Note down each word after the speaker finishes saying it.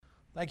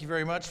Thank you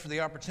very much for the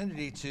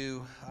opportunity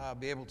to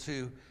be able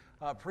to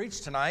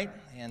preach tonight.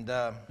 And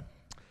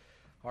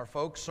our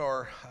folks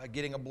are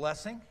getting a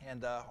blessing.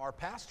 And our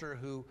pastor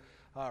who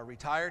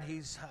retired,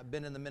 he's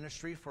been in the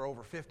ministry for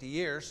over 50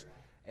 years.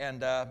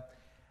 And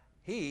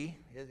he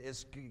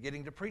is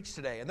getting to preach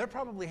today. And they're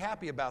probably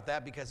happy about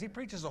that because he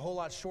preaches a whole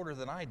lot shorter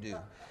than I do.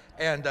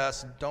 And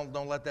so don't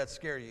let that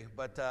scare you.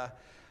 But,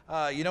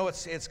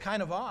 it's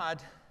kind of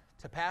odd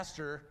to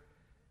pastor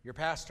your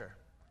pastor.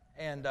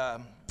 And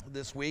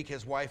this week,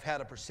 his wife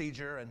had a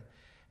procedure, and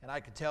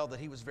I could tell that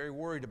he was very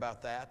worried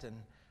about that. And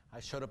I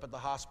showed up at the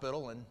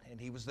hospital, and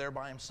he was there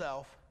by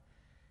himself.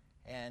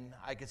 And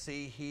I could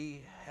see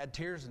he had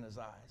tears in his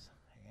eyes,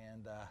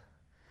 and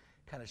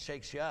kind of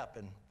shakes you up.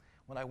 And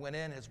when I went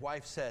in, his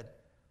wife said,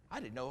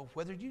 "I didn't know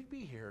whether you'd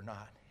be here or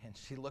not." And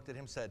she looked at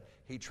him and said,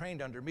 "He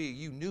trained under me.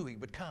 You knew he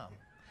would come."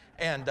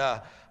 And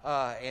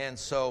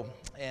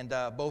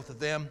both of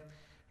them,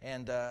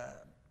 and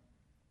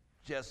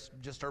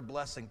just are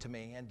blessing to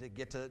me, and to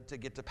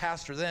get to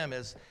pastor them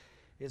is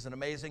an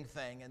amazing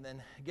thing. And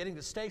then getting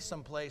to stay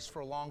someplace for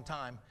a long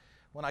time.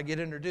 When I get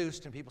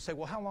introduced and people say,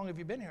 "Well, how long have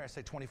you been here?" I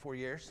say, 24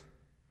 years.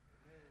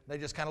 They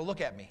just kind of look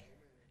at me.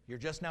 "You're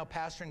just now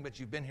pastoring, but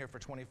you've been here for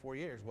 24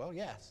 years. Well,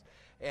 yes.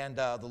 And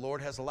the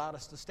Lord has allowed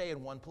us to stay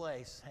in one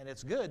place. And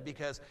it's good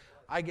because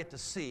I get to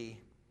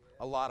see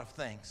a lot of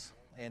things.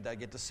 And I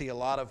get to see a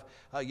lot of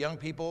young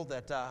people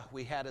that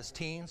we had as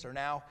teens are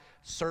now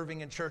serving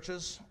in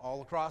churches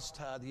all across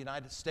the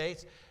United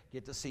States.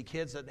 Get to see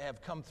kids that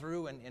have come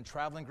through in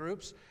traveling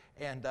groups,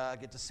 and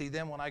get to see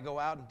them when I go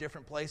out in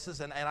different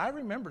places. And I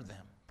remember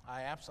them.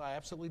 I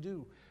absolutely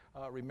do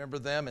remember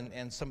them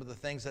and some of the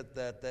things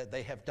that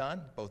they have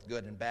done, both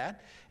good and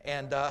bad,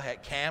 and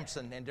at camps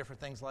and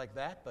different things like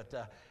that.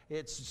 But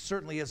it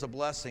certainly is a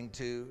blessing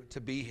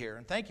to be here.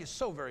 And thank you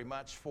so very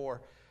much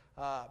for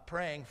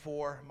praying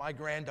for my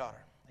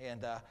granddaughter.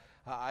 And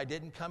I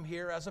didn't come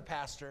here as a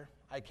pastor.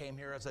 I came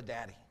here as a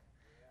daddy.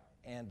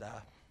 And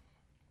well,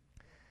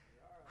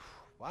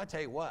 I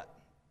tell you what,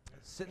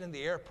 sitting in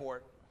the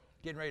airport,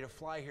 getting ready to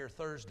fly here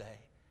Thursday,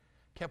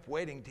 kept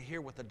waiting to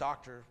hear what the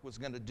doctor was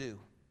going to do,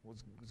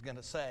 was going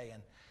to say.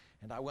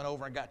 And I went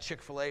over and got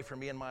Chick-fil-A for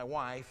me and my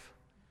wife.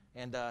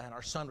 And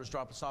our son was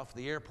dropping us off at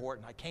the airport.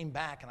 And I came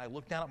back and I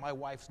looked down at my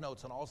wife's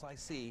notes, and all I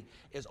see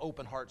is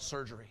open heart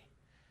surgery.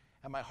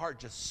 And my heart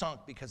just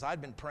sunk because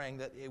I'd been praying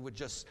that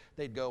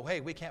they'd go,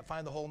 "Hey, we can't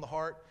find the hole in the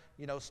heart,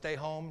 stay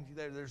home,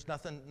 there's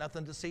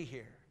nothing to see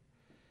here."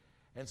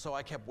 And so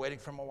I kept waiting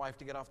for my wife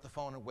to get off the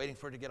phone, and waiting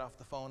for her to get off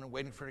the phone, and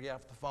waiting for her to get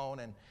off the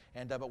phone,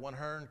 but when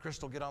her and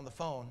Crystal get on the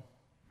phone,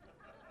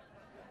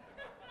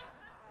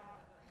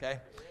 okay,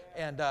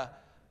 and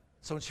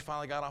so when she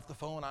finally got off the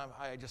phone,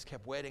 I just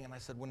kept waiting, and I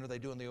said, "When are they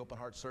doing the open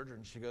heart surgery?"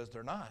 And she goes,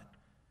 "They're not.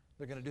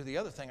 They're going to do the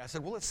other thing." I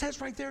said, "Well, it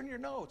says right there in your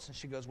notes." And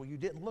she goes, "Well, you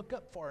didn't look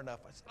up far enough."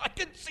 I said, "I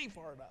couldn't see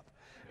far enough."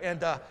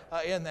 And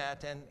in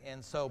that,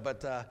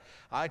 but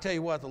I tell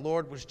you what, the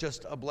Lord was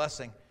just a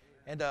blessing.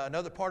 And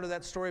another part of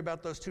that story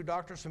about those two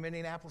doctors from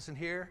Indianapolis and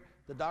here,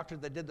 the doctor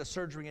that did the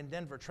surgery in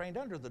Denver trained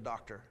under the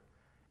doctor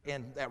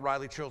at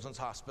Riley Children's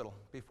Hospital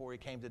before he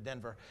came to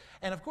Denver.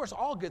 And of course,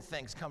 all good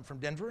things come from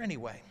Denver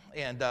anyway.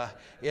 And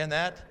in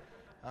that,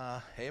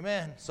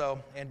 amen.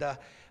 So, and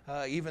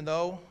even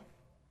though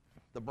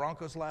the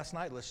Broncos last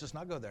night, let's just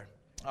not go there.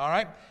 All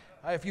right?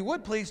 If you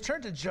would, please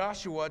turn to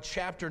Joshua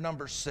chapter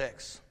number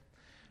 6.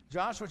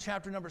 Joshua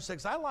chapter number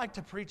 6. I like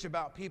to preach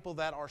about people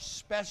that are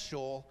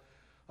special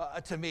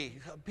to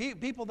me,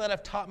 people that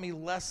have taught me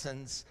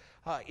lessons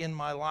in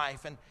my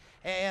life. And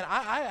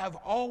I have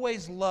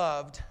always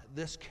loved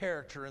this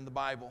character in the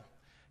Bible.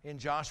 In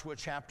Joshua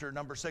chapter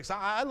number 6.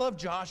 I love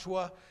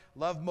Joshua,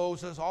 love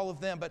Moses, all of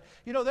them. But,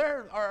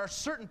 there are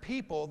certain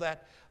people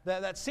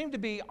that seem to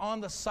be on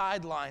the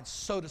sidelines,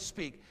 so to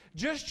speak.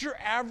 Just your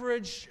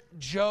average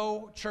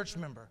Joe church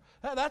member.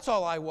 That's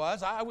all I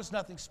was. I was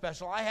nothing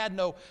special. I had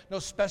no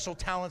special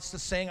talents to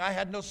sing. I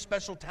had no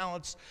special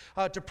talents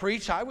to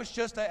preach. I was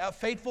just a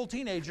faithful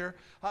teenager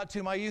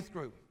to my youth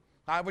group.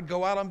 I would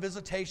go out on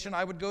visitation.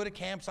 I would go to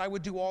camps. I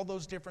would do all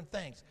those different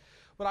things.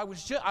 But I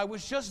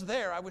was just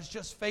there. I was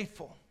just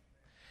faithful.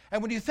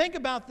 And when you think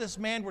about this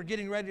man we're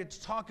getting ready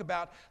to talk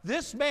about,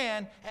 this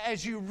man,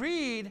 as you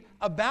read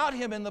about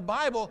him in the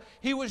Bible,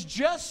 he was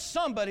just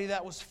somebody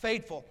that was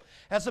faithful.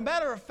 As a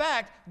matter of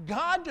fact,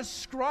 God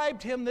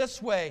described him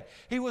this way.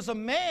 He was a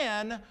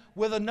man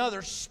with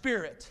another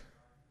spirit.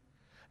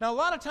 Now, a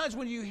lot of times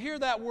when you hear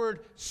that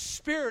word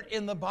spirit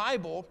in the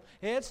Bible,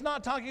 it's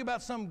not talking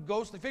about some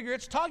ghostly figure.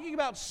 It's talking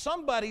about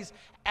somebody's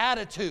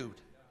attitude.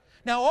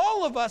 Now,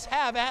 all of us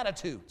have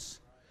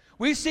attitudes.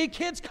 We see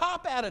kids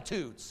cop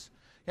attitudes.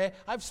 Okay?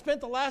 I've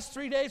spent the last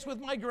 3 days with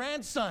my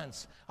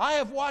grandsons. I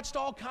have watched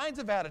all kinds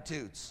of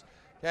attitudes.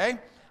 Okay?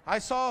 I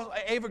saw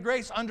Ava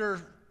Grace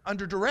under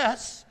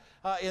duress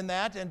in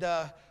that, and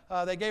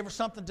they gave her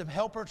something to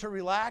help her to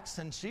relax,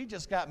 and she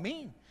just got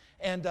mean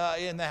and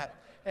in that.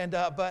 And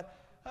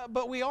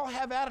but we all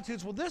have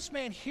attitudes. Well, this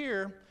man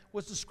here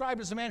was described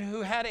as a man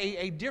who had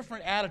a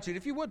different attitude.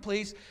 If you would,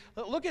 please,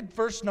 look at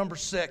verse number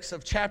 6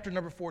 of chapter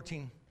number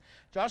 14.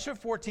 Joshua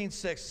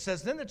 14:6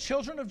 says, Then the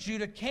children of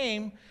Judah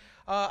came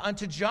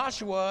unto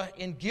Joshua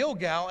in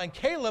Gilgal, and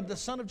Caleb the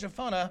son of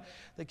Jephunneh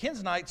the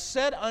Kenizzite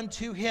said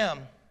unto him,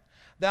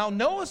 Thou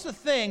knowest the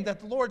thing that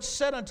the Lord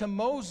said unto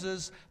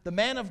Moses, the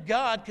man of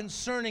God,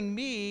 concerning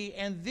me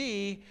and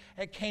thee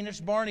at Kadesh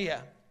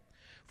Barnea.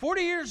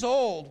 40 years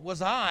old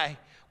was I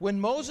when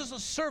Moses, a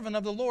servant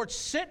of the Lord,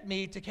 sent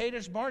me to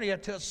Kadesh Barnea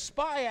to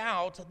spy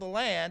out the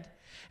land,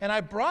 and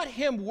I brought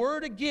him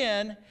word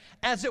again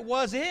as it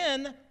was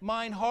in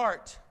mine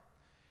heart.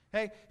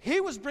 Okay? He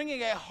was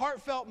bringing a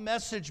heartfelt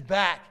message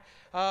back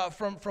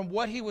from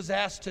what he was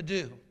asked to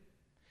do.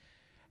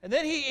 And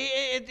then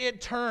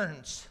it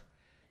turns.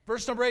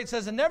 Verse number 8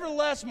 says, And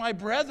nevertheless my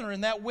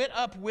brethren that went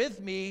up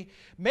with me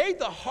made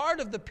the heart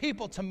of the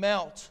people to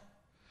melt.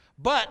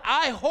 But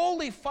I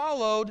wholly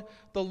followed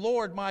the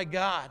Lord my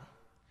God.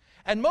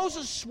 And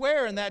Moses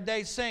sware in that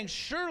day, saying,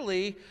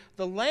 Surely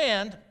the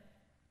land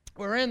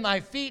wherein thy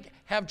feet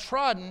have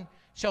trodden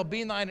shall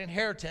be thine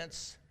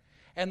inheritance,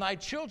 and thy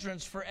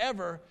children's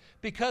forever,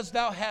 because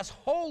thou hast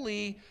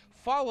wholly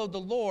followed the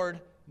Lord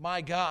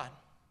my God.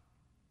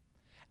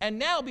 And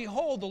now,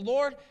 behold, the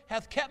Lord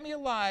hath kept me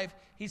alive,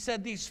 he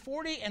said, these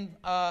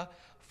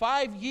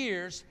 45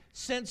 years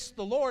since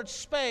the Lord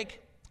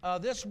spake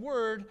this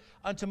word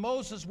unto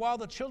Moses while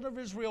the children of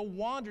Israel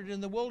wandered in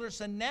the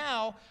wilderness. And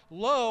now,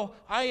 lo,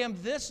 I am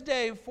this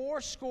day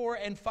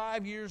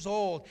 85 years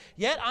old.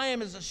 Yet I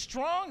am as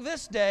strong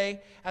this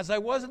day as I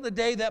was in the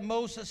day that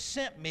Moses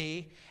sent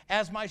me.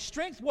 As my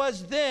strength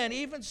was then,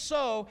 even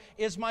so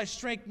is my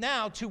strength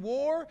now to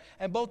war,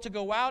 and both to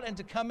go out and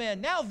to come in.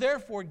 Now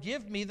therefore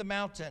give me the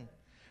mountain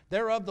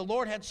thereof the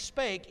Lord had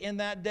spake in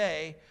that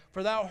day.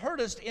 For thou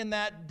heardest in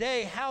that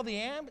day how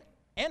the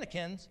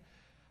Anakims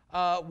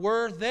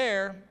were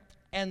there,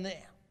 and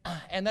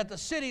that the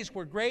cities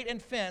were great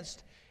and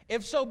fenced.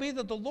 If so be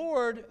that the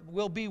Lord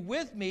will be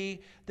with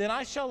me, then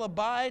I shall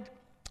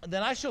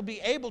be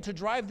able to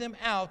drive them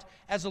out,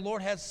 as the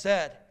Lord has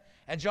said.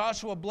 And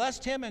Joshua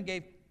blessed him and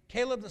gave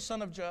Caleb the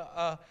son of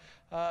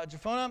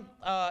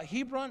Jephunneh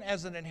Hebron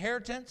as an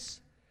inheritance.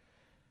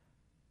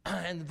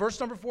 And verse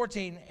number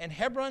 14, And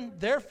Hebron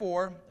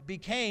therefore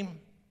became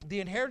the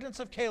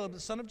inheritance of Caleb the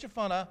son of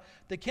Jephunneh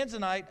the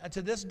Kenizzite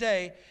unto this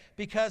day,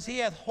 because he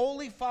hath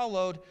wholly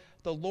followed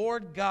the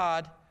Lord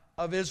God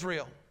of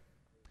Israel.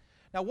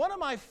 Now, one of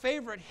my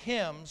favorite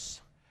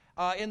hymns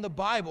in the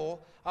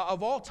Bible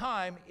of all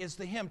time is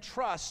the hymn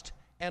Trust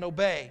and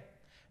Obey.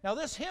 Now,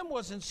 this hymn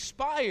was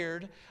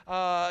inspired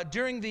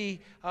during the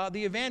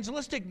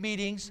evangelistic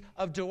meetings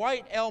of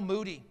Dwight L.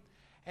 Moody.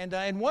 And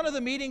in one of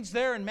the meetings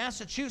there in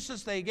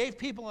Massachusetts, they gave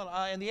people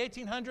in the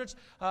 1800s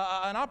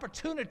an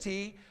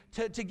opportunity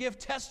to give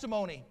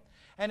testimony.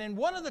 And in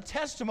one of the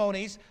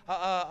testimonies,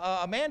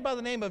 a man by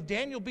the name of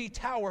Daniel B.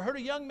 Tower heard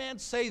a young man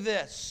say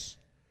this,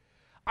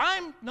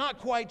 I'm not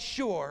quite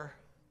sure,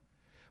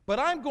 but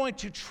I'm going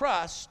to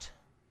trust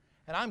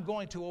and I'm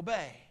going to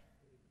obey.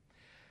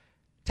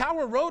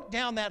 Tower wrote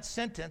down that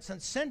sentence and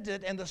sent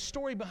it and the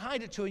story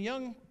behind it to a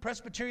young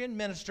Presbyterian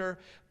minister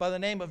by the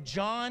name of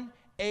John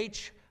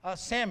H.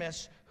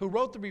 Sammis, who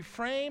wrote the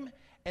refrain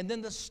and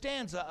then the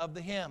stanza of the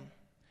hymn.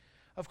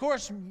 Of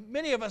course,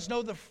 many of us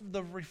know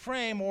the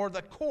refrain or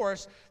the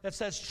chorus that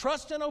says,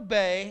 Trust and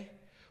obey,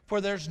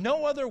 for there's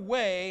no other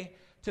way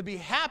to be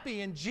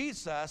happy in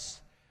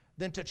Jesus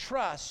than to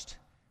trust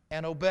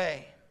and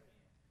obey.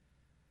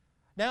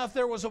 Now, if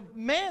there was a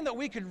man that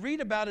we could read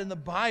about in the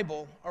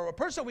Bible, or a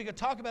person we could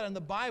talk about in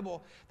the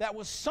Bible, that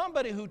was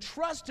somebody who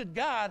trusted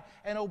God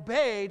and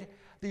obeyed,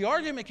 the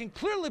argument can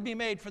clearly be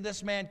made for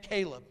this man,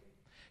 Caleb.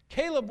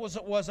 Caleb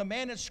was a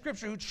man in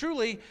Scripture who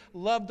truly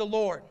loved the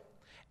Lord.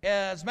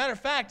 As a matter of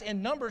fact,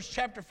 in Numbers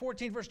chapter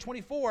 14, verse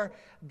 24,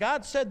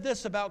 God said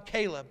this about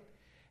Caleb.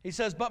 He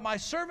says, But my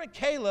servant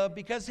Caleb,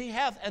 because he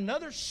hath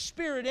another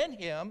spirit in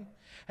him,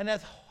 and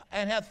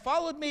hath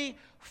followed me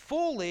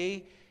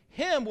fully,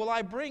 him will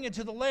I bring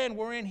into the land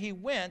wherein he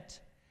went,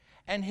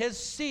 and his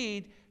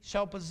seed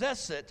shall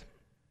possess it.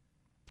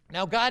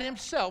 Now God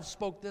himself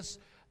spoke this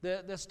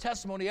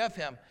testimony of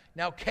him.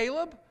 Now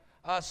Caleb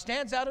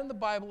stands out in the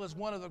Bible as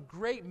one of the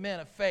great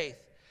men of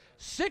faith.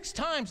 6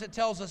 times it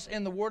tells us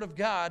in the Word of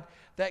God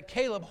that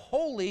Caleb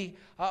wholly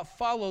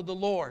followed the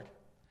Lord.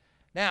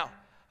 Now,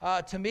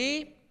 to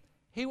me,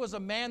 he was a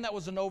man that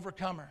was an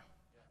overcomer.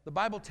 The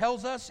Bible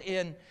tells us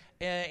in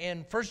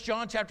 1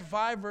 John chapter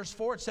 5, verse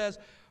 4, it says,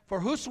 For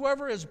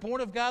whosoever is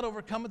born of God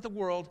overcometh the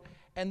world,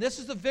 and this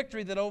is the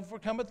victory that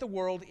overcometh the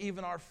world,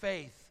 even our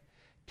faith.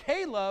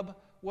 Caleb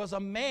was a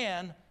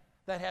man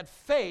that had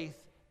faith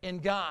in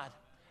God,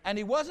 and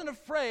he wasn't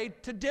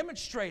afraid to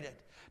demonstrate it.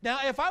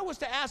 Now, if I was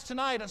to ask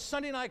tonight, a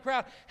Sunday night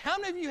crowd, how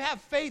many of you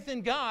have faith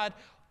in God?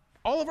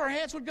 All of our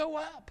hands would go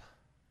up.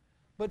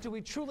 But do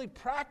we truly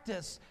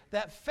practice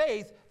that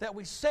faith that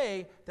we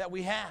say that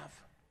we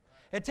have?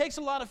 It takes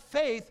a lot of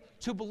faith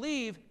to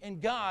believe in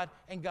God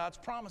and God's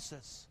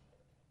promises.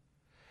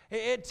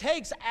 It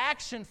takes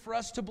action for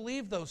us to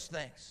believe those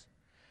things.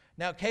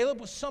 Now,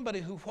 Caleb was somebody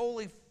who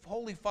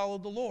wholly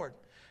followed the Lord.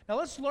 Now,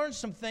 let's learn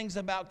some things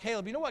about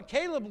Caleb. You know what?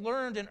 Caleb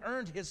learned and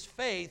earned his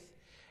faith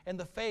in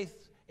the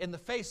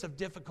face of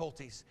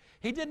difficulties.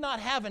 He did not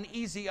have an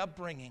easy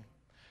upbringing.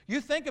 You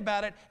think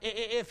about it,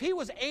 if he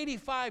was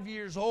 85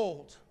 years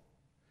old,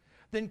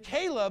 then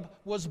Caleb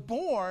was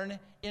born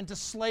into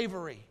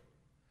slavery.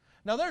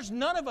 Now, there's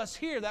none of us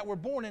here that were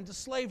born into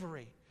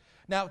slavery.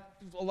 Now,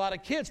 a lot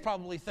of kids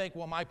probably think,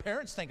 well, my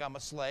parents think I'm a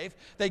slave.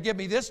 They give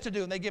me this to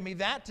do and they give me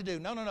that to do.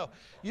 No.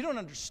 You don't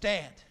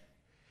understand.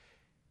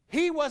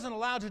 He wasn't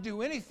allowed to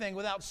do anything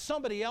without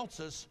somebody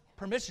else's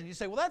permission. You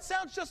say, well, that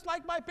sounds just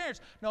like my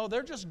parents. No,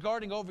 they're just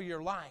guarding over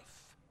your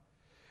life.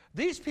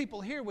 These people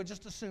here would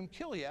just assume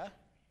kill you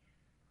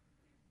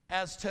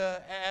as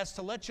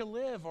to let you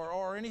live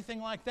or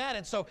anything like that.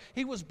 And so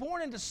he was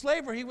born into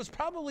slavery. He was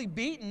probably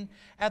beaten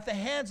at the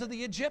hands of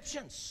the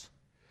Egyptians.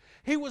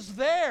 He was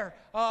there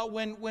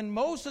when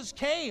Moses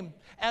came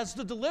as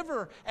the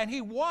deliverer, and he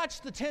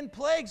watched the 10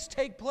 plagues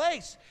take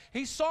place.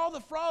 He saw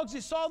the frogs,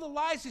 he saw the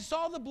lice, he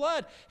saw the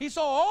blood. He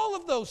saw all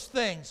of those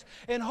things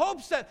in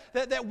hopes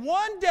that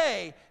one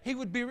day he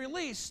would be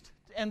released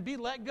and be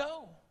let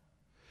go.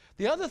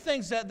 The other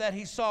things that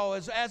he saw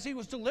is as he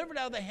was delivered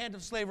out of the hand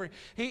of slavery,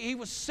 he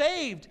was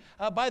saved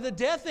by the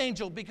death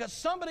angel because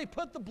somebody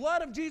put the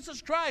blood of Jesus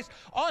Christ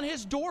on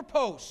his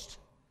doorpost.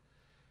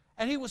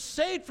 And he was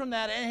saved from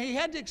that, and he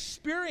had to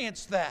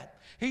experience that.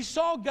 He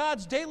saw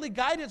God's daily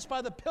guidance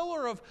by the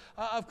pillar of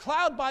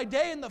cloud by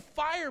day and the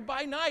fire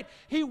by night.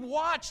 He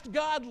watched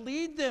God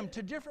lead them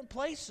to different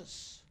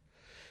places.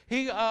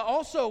 He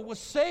also was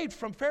saved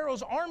from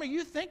Pharaoh's army.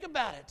 You think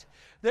about it.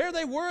 There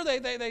they were,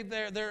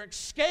 they're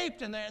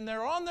escaped, and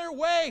they're on their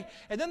way.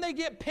 And then they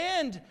get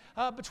pinned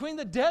between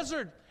the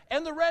desert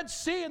and the Red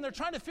Sea, and they're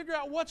trying to figure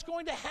out what's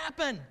going to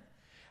happen.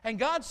 And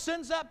God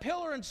sends that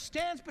pillar and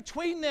stands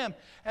between them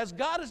as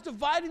God is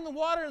dividing the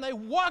water, and they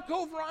walk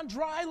over on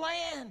dry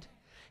land.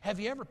 Have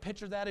you ever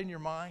pictured that in your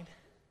mind?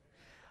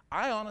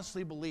 I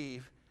honestly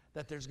believe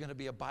that there's going to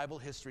be a Bible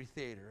history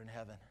theater in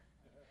heaven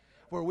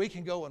where we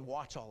can go and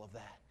watch all of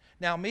that.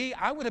 Now me,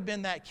 I would have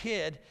been that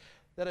kid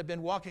that had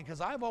been walking,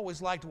 because I've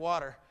always liked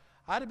water.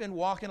 I'd have been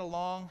walking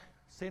along,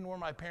 seeing where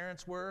my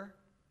parents were.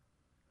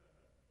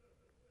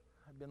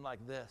 I'd been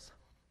like this,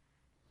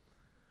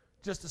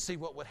 just to see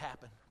what would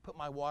happen. Put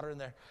my water in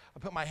there. I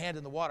put my hand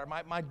in the water.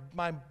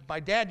 My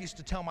dad used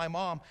to tell my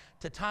mom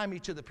to tie me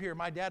to the pier.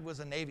 My dad was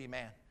a Navy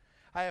man.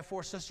 I have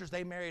 4 sisters.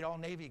 They married all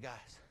Navy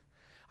guys.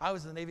 I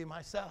was in the Navy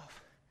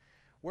myself.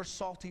 We're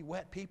salty,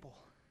 wet people.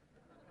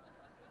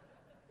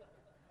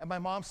 And my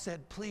mom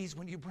said, please,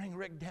 when you bring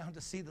Rick down to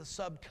see the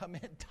sub come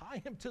in,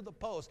 tie him to the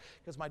post.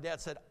 Because my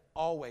dad said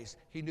always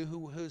he knew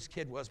who his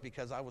kid was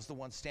because I was the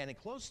one standing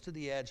close to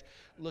the edge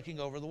looking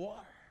over the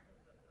water.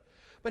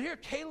 But here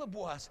Caleb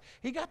was.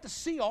 He got to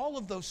see all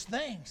of those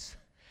things.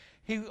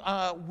 He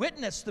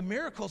witnessed the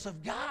miracles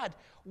of God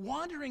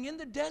wandering in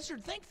the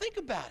desert. Think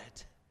about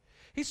it.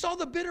 He saw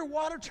the bitter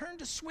water turn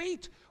to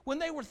sweet when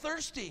they were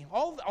thirsty.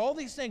 All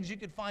these things you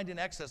could find in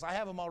Exodus. I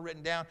have them all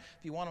written down.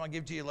 If you want them, I'll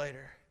give to you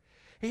later.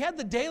 He had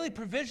the daily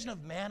provision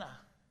of manna.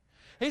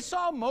 He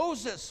saw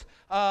Moses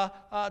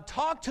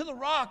talk to the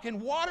rock,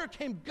 and water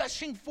came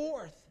gushing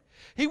forth.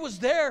 He was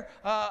there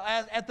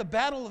at the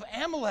battle of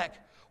Amalek,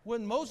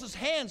 when Moses'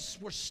 hands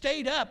were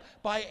stayed up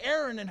by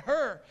Aaron and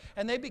Hur,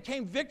 and they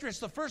became victorious.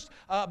 The first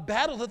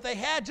battle that they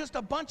had, just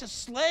a bunch of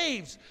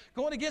slaves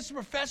going against a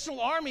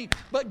professional army,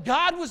 but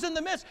God was in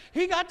the midst.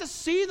 He got to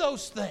see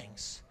those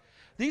things.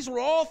 These were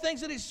all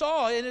things that he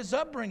saw in his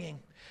upbringing.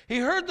 He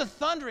heard the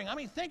thundering. I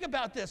mean, think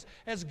about this.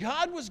 As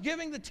God was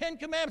giving the 10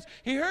 Commandments,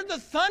 he heard the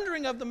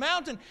thundering of the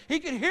mountain. He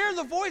could hear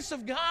the voice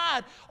of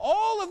God.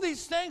 All of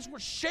these things were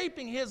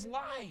shaping his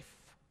life,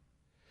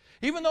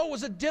 even though it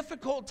was a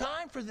difficult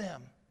time for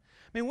them.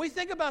 I mean, we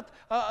think about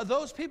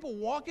those people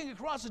walking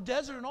across the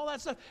desert and all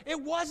that stuff. It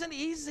wasn't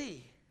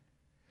easy.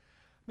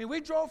 I mean,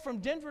 we drove from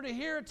Denver to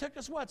here. It took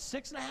us,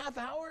 6.5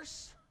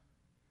 hours?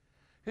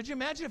 Could you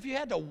imagine if you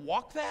had to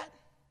walk that?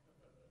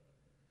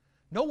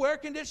 No air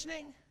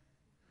conditioning,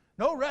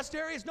 no rest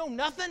areas, no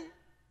nothing.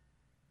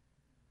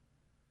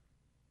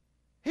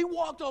 He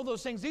walked all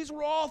those things. These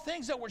were all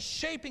things that were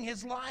shaping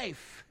his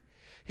life.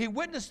 He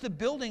witnessed the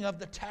building of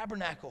the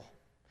tabernacle.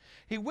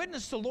 He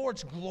witnessed the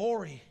Lord's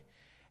glory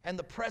and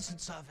the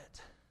presence of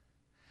it.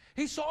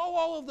 He saw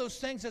all of those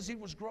things as he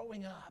was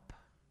growing up.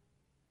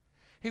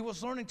 He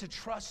was learning to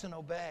trust and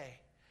obey.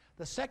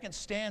 The second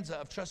stanza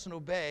of Trust and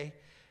Obey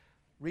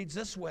reads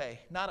this way: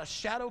 not a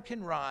shadow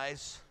can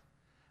rise,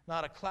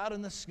 not a cloud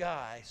in the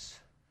skies,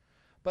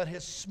 but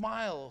his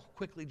smile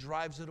quickly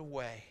drives it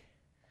away.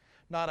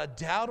 Not a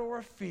doubt or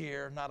a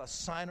fear, not a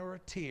sign or a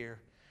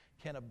tear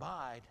can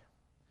abide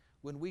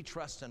when we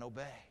trust and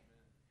obey.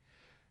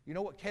 You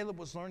know what Caleb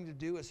was learning to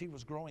do as he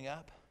was growing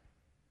up?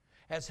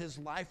 As his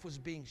life was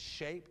being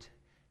shaped,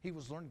 he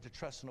was learning to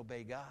trust and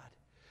obey God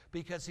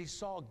because he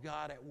saw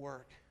God at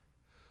work.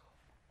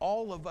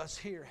 All of us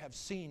here have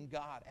seen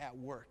God at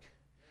work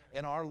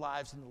in our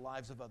lives and the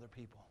lives of other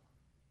people.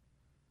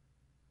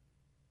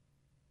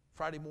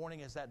 Friday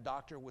morning, as that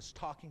doctor was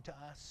talking to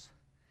us,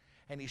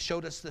 and he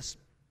showed us this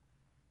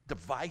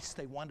device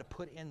they wanted to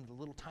put in the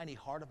little tiny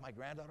heart of my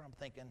granddaughter, I'm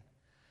thinking,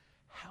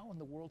 how in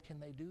the world can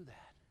they do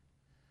that?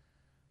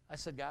 I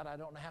said, God, I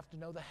don't have to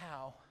know the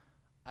how.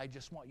 I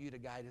just want you to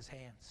guide his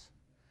hands.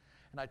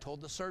 And I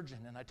told the surgeon,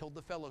 and I told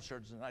the fellow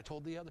surgeon, and I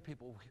told the other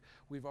people,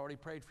 we've already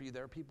prayed for you.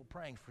 There are people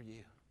praying for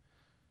you.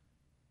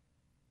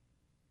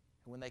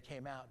 And when they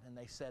came out and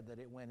they said that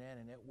it went in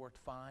and it worked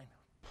fine,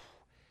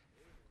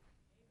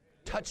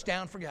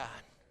 touchdown for God.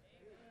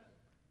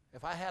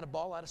 If I had a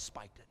ball, I'd have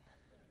spiked it.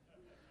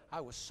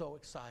 I was so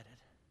excited.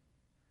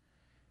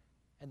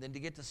 And then to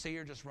get to see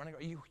her just running,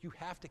 you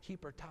have to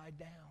keep her tied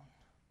down.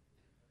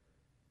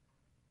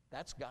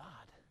 That's God.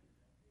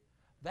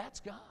 That's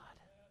God.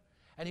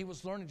 And he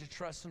was learning to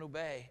trust and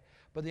obey.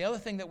 But the other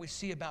thing that we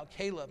see about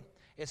Caleb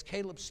is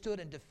Caleb stood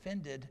and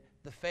defended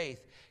the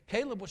faith.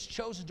 Caleb was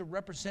chosen to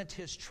represent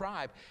his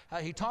tribe.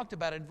 He talked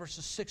about it in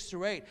verses 6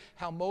 through 8,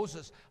 how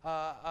Moses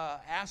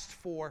asked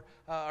for,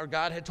 or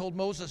God had told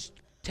Moses,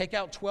 take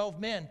out 12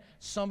 men,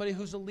 somebody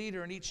who's a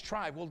leader in each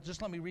tribe. Well,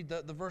 just let me read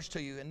the verse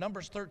to you. In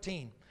Numbers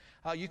 13,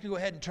 you can go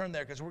ahead and turn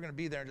there because we're going to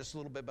be there in just a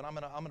little bit, but I'm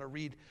going to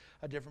read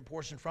a different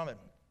portion from it.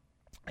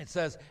 It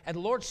says, and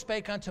the Lord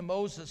spake unto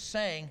Moses,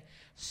 saying,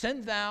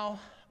 send thou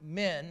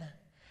men,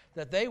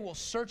 that they will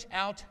search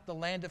out the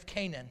land of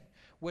Canaan,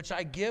 which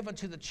I give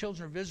unto the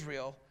children of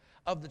Israel.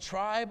 Of the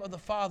tribe of the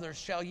fathers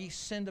shall ye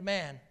send a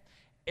man,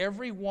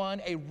 every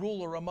one a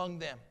ruler among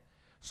them.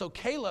 So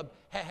Caleb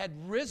had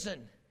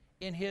risen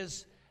in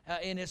his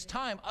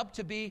time up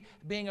to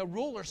being a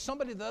ruler,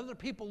 somebody that other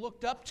people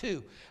looked up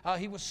to.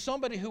 He was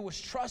somebody who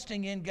was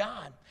trusting in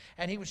God,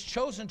 and he was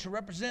chosen to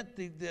represent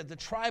the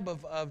tribe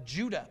of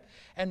Judah.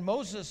 And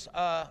Moses,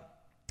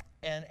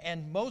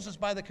 Moses,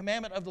 by the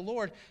commandment of the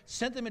Lord,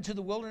 sent them into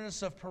the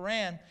wilderness of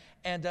Paran,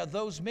 and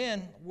those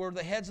men were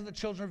the heads of the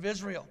children of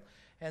Israel.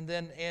 And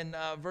then in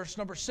verse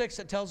number 6,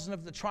 it tells us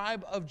of the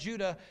tribe of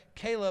Judah,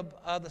 Caleb,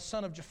 the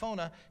son of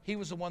Jephunneh, he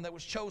was the one that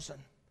was chosen.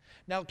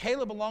 Now,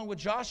 Caleb, along with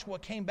Joshua,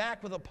 came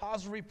back with a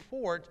positive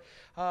report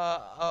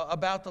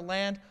about the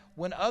land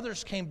when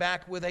others came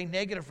back with a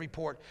negative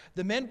report.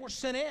 The men were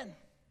sent in.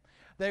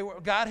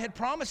 God had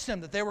promised them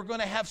that they were going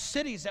to have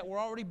cities that were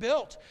already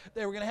built.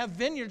 They were going to have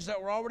vineyards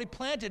that were already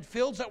planted,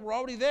 fields that were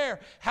already there,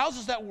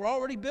 houses that were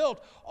already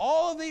built.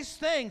 All of these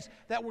things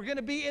that were going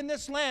to be in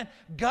this land,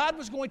 God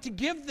was going to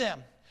give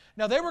them.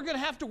 Now, they were going to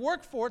have to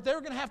work for it. They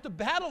were going to have to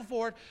battle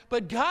for it,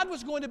 but God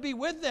was going to be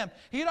with them.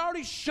 He had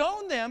already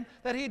shown them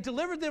that he had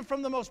delivered them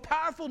from the most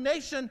powerful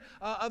nation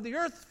of the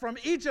earth, from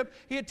Egypt.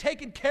 He had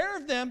taken care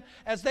of them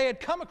as they had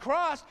come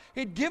across.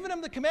 He had given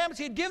them the commandments.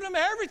 He had given them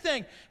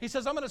everything. He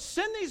says, I'm going to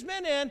send these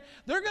men in.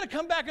 They're going to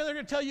come back and they're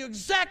going to tell you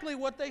exactly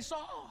what they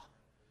saw.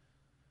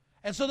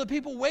 And so the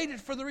people waited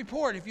for the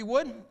report. If you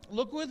would,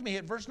 look with me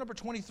at verse number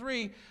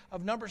 23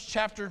 of Numbers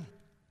chapter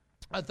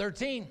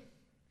 13.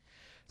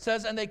 It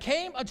says, and they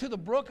came unto the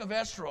brook of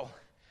Estrol,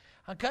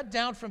 and cut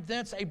down from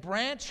thence a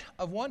branch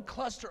of one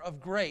cluster of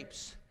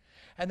grapes,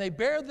 and they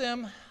bare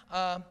them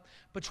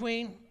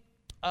between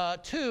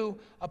two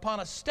upon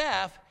a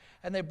staff,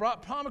 and they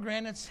brought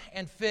pomegranates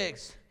and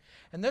figs.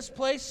 And this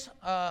place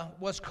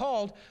was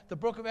called the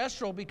brook of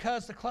Estrol,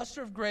 because the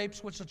cluster of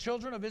grapes which the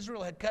children of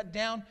Israel had cut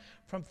down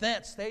from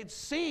thence, they had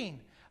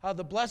seen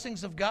the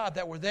blessings of God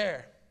that were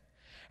there.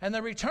 And they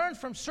returned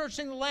from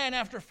searching the land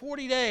after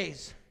 40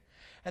 days.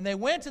 And they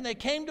went and they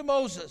came to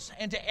Moses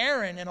and to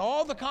Aaron and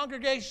all the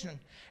congregation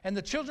and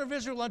the children of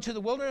Israel unto the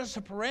wilderness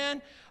of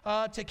Paran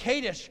to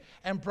Kadesh,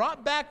 and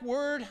brought back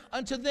word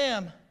unto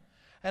them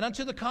and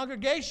unto the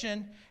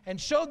congregation,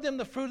 and showed them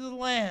the fruit of the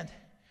land.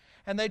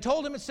 And they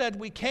told him and said,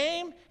 we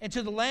came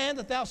into the land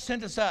that thou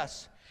sentest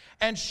us,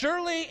 and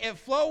surely it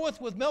floweth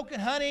with milk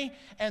and honey,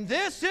 and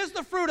this is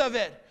the fruit of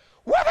it.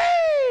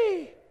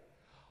 Whoopee!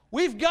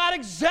 We've got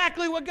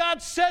exactly what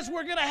God says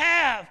we're going to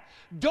have.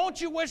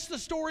 Don't you wish the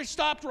story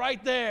stopped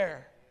right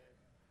there?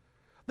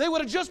 They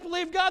would have just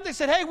believed God. They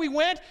said, hey, we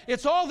went.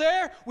 It's all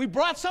there. We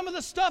brought some of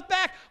the stuff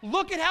back.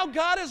 Look at how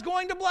God is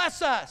going to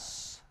bless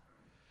us.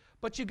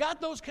 But you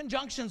got those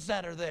conjunctions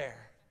that are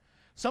there.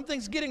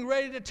 Something's getting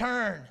ready to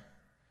turn.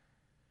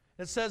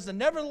 It says, and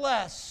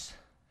nevertheless,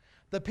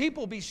 the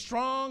people be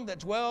strong that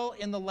dwell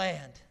in the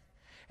land,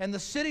 and the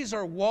cities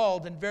are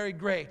walled and very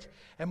great.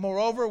 And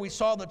moreover, we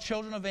saw the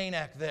children of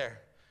Anak there,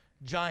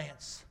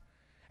 giants.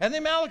 And the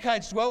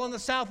Amalekites dwell in the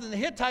south, and the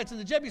Hittites, and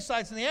the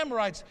Jebusites, and the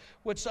Amorites,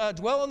 which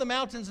dwell in the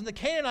mountains, and the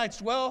Canaanites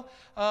dwell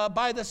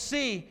by the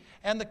sea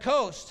and the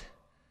coast.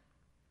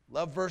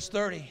 Love verse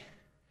 30.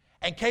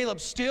 And Caleb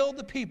stilled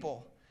the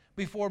people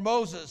before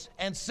Moses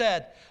and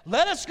said,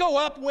 let us go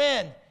up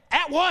when?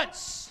 At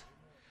once.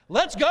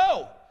 Let's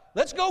go.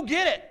 Let's go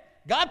get it.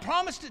 God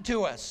promised it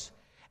to us.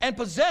 And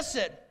possess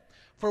it,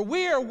 for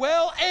we are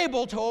well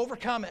able to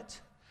overcome it.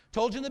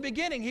 Told you in the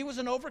beginning, he was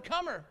an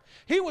overcomer.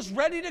 He was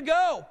ready to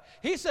go.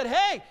 He said,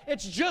 hey,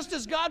 it's just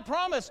as God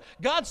promised.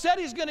 God said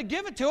he's going to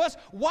give it to us.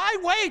 Why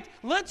wait?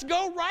 Let's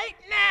go right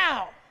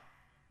now.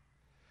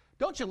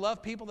 Don't you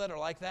love people that are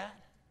like that?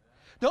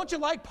 Don't you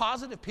like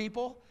positive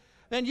people?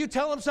 Then you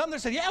tell them something, they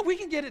say, yeah, we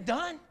can get it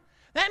done.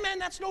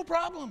 That's no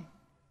problem.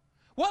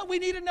 Well, we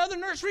need another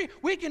nursery.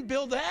 We can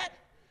build that.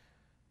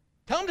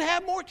 Tell them to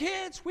have more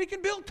kids. We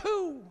can build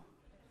 2.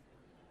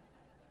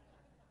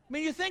 I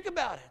mean, you think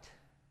about it.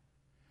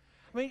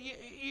 I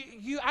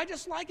mean, I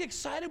just like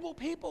excitable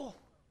people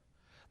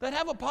that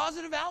have a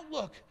positive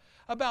outlook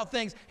about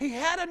things. He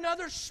had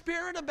another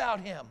spirit about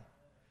him.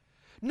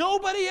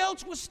 Nobody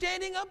else was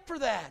standing up for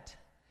that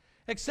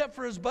except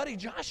for his buddy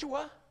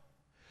Joshua.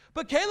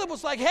 But Caleb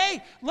was like,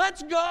 hey,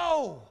 let's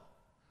go.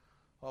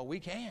 Well, we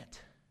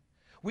can't.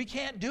 We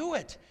can't do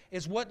it,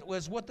 is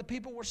what the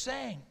people were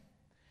saying.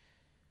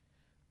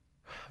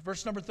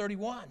 Verse number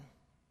 31.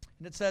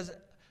 And it says,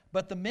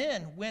 but the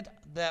men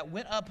that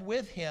went up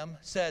with him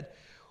said,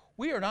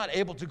 we are not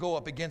able to go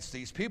up against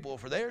these people,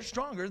 for they are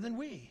stronger than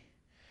we.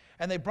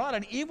 And they brought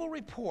an evil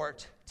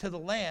report to the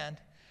land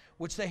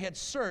which they had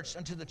searched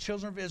unto the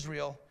children of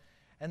Israel,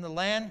 and the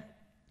land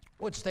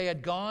which they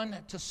had gone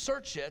to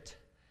search it,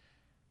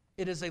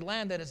 it is a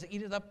land that has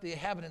eaten up the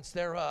inhabitants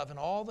thereof, and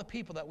all the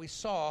people that we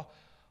saw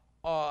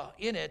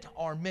in it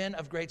are men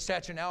of great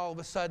stature. Now all of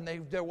a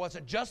sudden there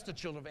wasn't just the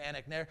children of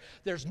Anak there.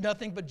 There's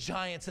nothing but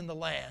giants in the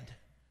land.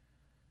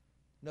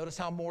 Notice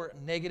how more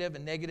negative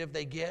and negative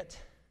they get.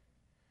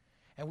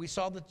 And we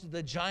saw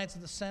the giants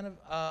of the son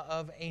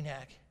of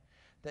Anak,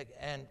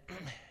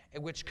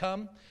 which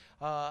come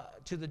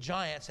to the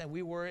giants, and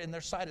we were in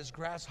their sight as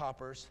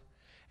grasshoppers,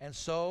 and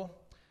so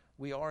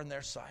we are in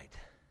their sight.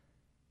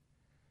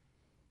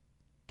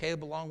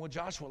 Caleb, along with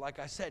Joshua, like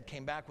I said,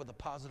 came back with a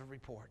positive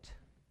report.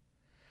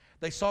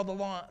 They saw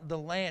the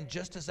land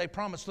just as they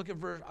promised. Look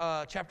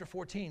at chapter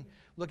 14.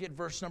 Look at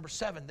verse number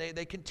 7.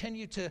 They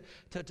continue to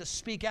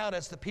speak out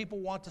as the people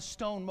want to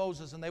stone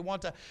Moses, and they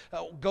want to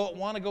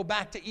go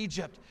back to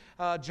Egypt.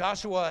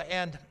 Joshua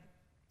and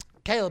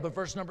Caleb, in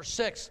verse number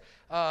 6,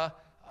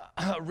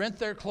 rent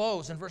their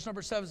clothes. In verse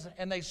number 7,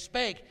 and they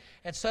spake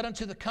and said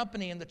unto the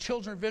company and the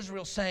children of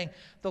Israel, saying,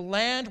 the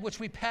land which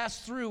we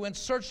passed through and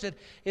searched it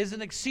is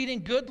an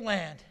exceeding good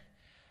land.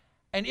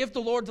 And if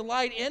the Lord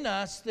delight in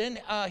us, then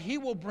he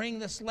will bring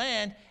this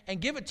land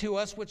and give it to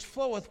us, which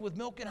floweth with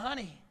milk and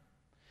honey.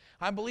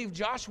 I believe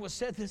Joshua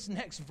said this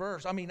next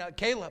verse.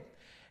 Caleb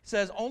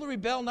says, only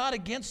rebel not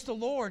against the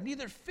Lord,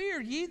 neither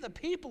fear ye the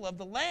people of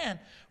the land,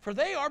 for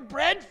they are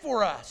bread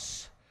for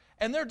us,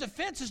 and their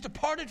defense is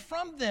departed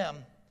from them.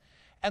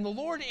 And the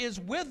Lord is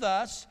with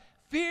us,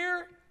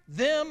 fear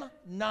them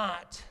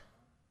not.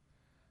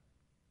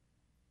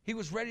 He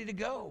was ready to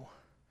go.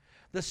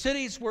 The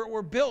cities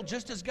were built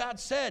just as God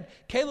said.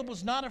 Caleb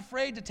was not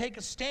afraid to take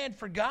a stand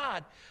for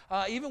God,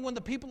 even when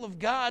the people of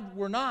God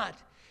were not.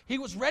 He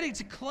was ready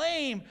to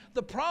claim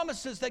the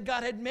promises that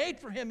God had made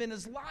for him in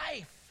his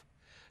life.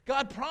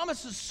 God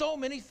promises so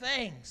many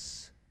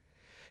things.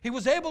 He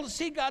was able to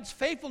see God's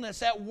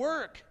faithfulness at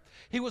work.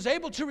 He was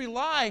able to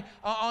rely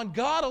on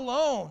God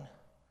alone.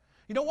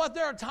 You know what?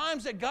 There are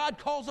times that God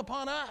calls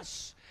upon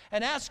us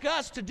and asks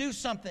us to do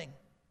something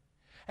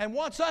and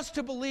wants us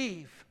to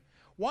believe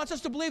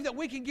that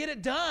we can get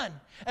it done.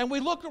 And we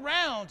look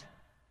around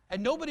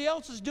and nobody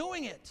else is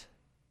doing it.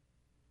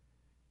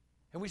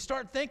 And we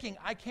start thinking,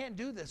 I can't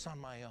do this on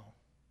my own.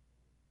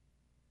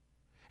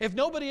 If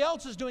nobody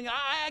else is doing it,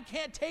 I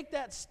can't take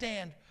that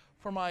stand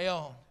for my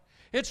own.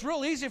 It's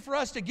real easy for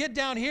us to get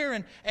down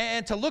here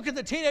and to look at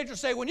the teenagers and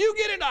say, when you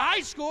get into high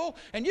school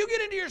and you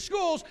get into your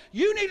schools,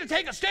 you need to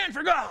take a stand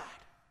for God.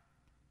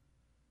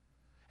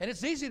 And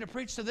it's easy to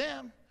preach to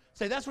them,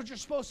 say that's what you're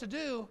supposed to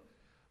do,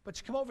 but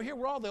you come over here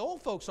where all the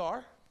old folks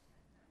are,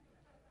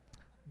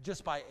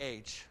 just by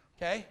age,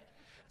 okay?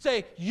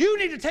 Say, you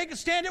need to take a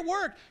stand at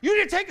work. You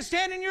need to take a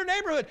stand in your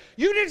neighborhood.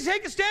 You need to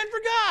take a stand for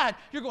God.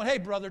 You're going, hey,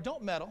 brother,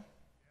 don't meddle.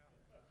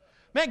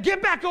 Man,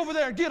 get back over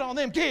there and get on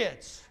them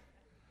kids.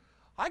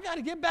 I got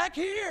to get back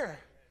here.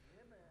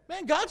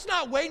 Man, God's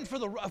not waiting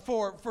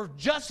for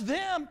just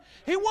them.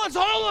 He wants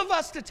all of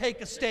us to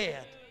take a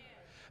stand.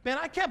 Man,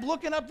 I kept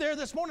looking up there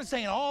this morning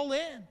saying, all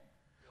in.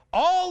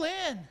 All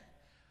in.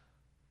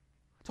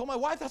 I told my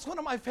wife that's one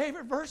of my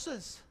favorite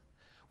verses.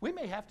 We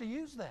may have to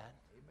use that.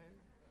 Amen.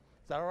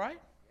 Is that all right?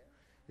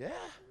 Yeah.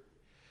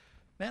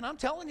 Man, I'm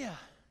telling you.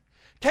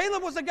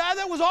 Caleb was the guy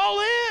that was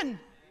all in.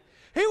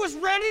 He was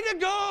ready to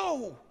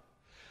go.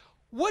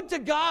 Would to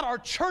God our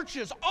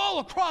churches all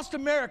across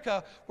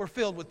America were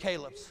filled with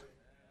Calebs.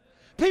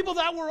 People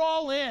that were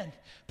all in.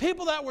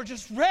 People that were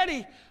just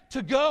ready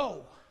to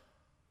go.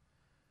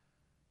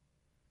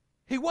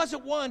 He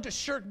wasn't one to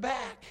shirk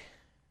back.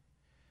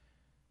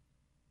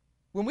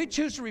 When we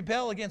choose to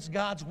rebel against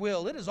God's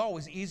will, it is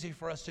always easy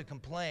for us to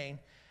complain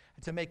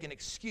and to make an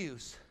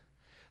excuse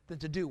than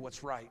to do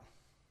what's right.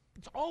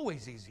 It's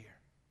always easier.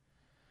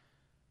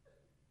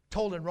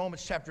 Told in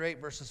Romans chapter 8,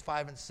 verses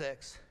 5 and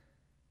 6.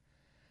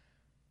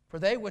 For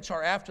they which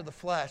are after the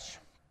flesh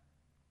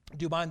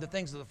do mind the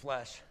things of the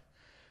flesh,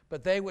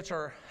 but they which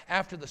are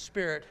after the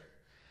Spirit,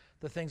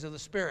 the things of the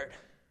Spirit.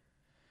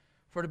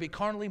 For to be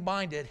carnally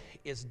minded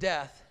is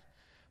death,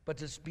 but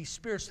to be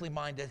spiritually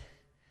minded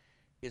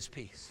is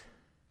peace.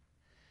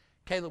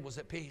 Caleb was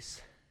at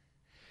peace.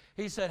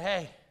 He said,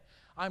 hey,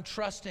 I'm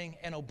trusting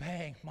and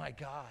obeying my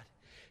God.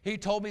 He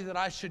told me that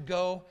I should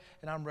go,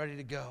 and I'm ready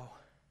to go.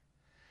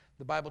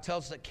 The Bible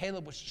tells us that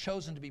Caleb was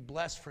chosen to be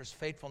blessed for his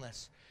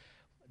faithfulness.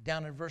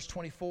 Down in verse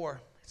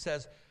 24, it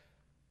says,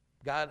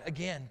 God,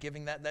 again,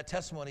 giving that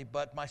testimony,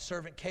 but my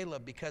servant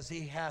Caleb, because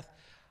he hath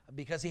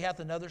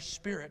another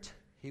spirit,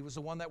 he was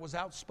the one that was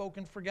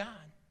outspoken for God,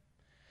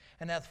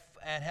 and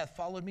hath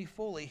followed me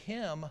fully,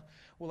 him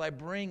will I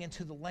bring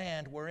into the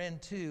land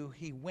whereinto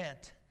he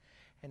went,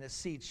 and his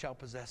seed shall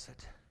possess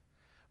it.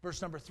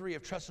 Verse number 3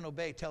 of Trust and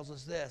Obey tells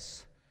us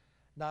this: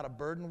 not a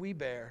burden we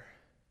bear,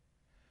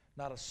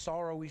 not a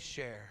sorrow we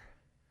share,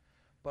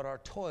 but our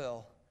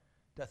toil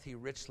doth he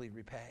richly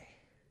repay.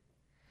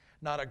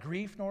 Not a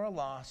grief nor a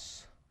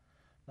loss,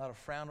 not a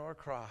frown nor a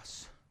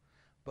cross,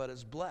 but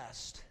is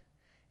blessed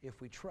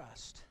if we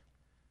trust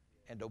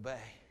and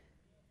obey.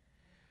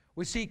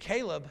 We see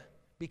Caleb,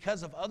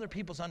 because of other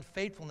people's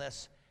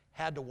unfaithfulness,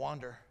 had to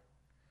wander,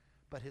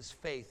 but his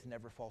faith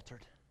never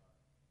faltered.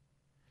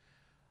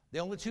 The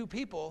only two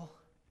people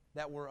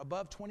that were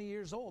above 20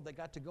 years old that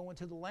got to go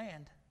into the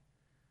land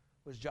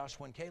was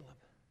Joshua and Caleb.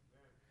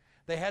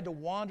 They had to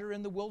wander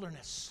in the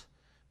wilderness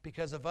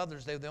because of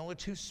others. They were the only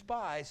two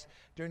spies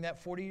during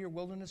that 40-year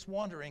wilderness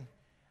wandering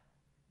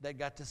that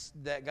got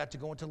to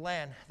go into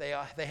land.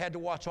 They had to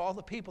watch all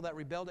the people that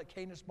rebelled at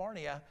Kadesh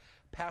Barnea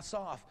pass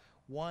off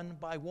one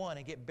by one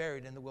and get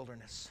buried in the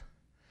wilderness.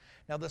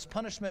 Now, this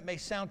punishment may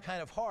sound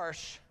kind of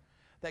harsh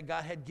that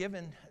God had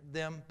given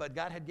them, but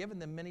God had given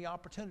them many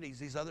opportunities.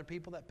 These other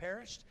people that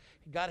perished,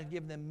 God had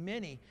given them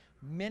many,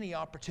 many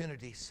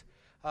opportunities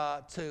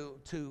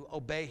to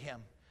obey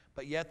him,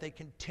 but yet they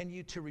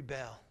continued to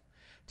rebel.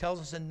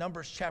 Tells us in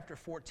Numbers chapter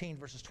 14,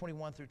 verses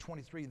 21 through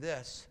 23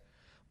 this: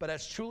 but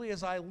as truly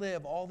as I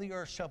live, all the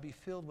earth shall be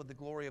filled with the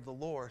glory of the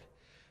Lord,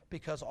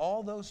 because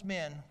all those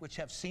men which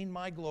have seen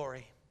my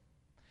glory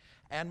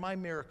and my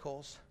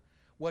miracles,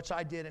 which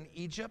I did in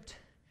Egypt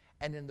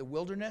and in the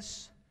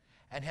wilderness,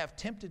 and have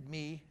tempted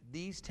me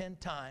these 10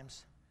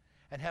 times,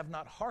 and have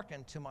not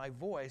hearkened to my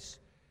voice,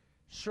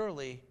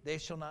 surely they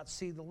shall not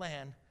see the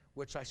land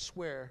which I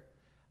swear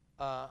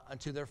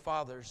unto their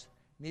fathers,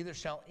 neither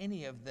shall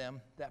any of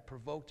them that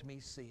provoked me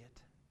see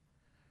it.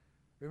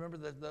 Remember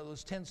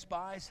those 10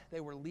 spies? They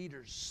were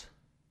leaders.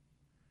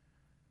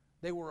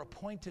 They were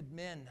appointed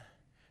men.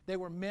 They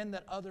were men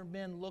that other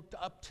men looked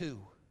up to.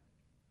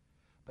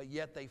 But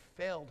yet they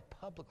failed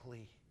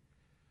publicly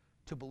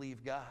to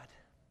believe God.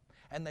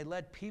 And they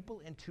led people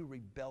into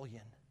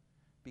rebellion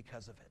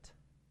because of it.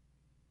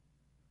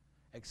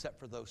 Except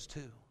for those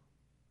two.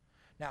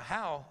 Now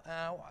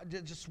I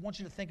just want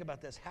you to think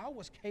about this. How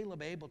was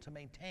Caleb able to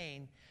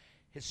maintain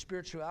his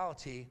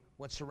spirituality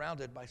when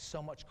surrounded by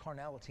so much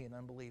carnality and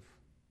unbelief?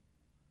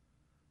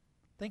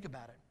 Think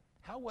about it.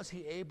 How was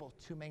he able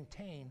to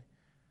maintain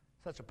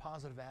such a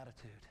positive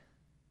attitude?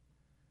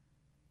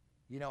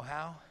 You know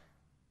how?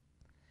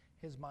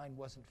 His mind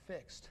wasn't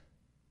fixed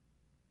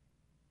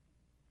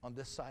on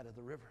this side of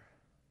the river.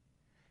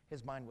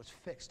 His mind was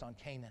fixed on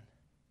Canaan.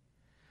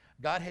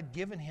 God had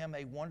given him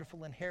a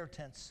wonderful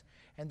inheritance,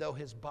 and though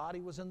his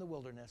body was in the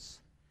wilderness,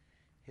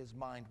 his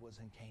mind was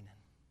in Canaan.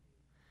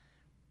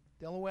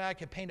 The only way I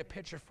could paint a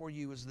picture for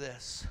you is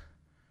this.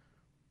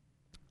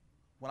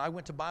 When I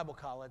went to Bible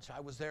college, I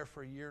was there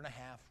for a year and a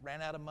half,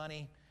 ran out of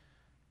money,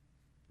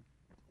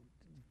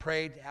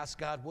 prayed, asked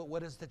God,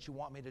 what is it that you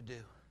want me to do?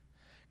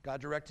 God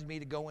directed me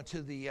to go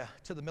into the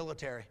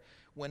military.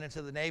 Went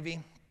into the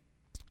Navy,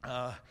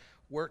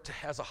 worked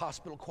as a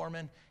hospital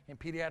corpsman in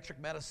pediatric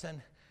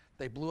medicine.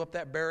 They blew up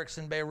that barracks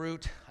in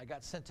Beirut. I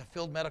got sent to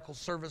Field Medical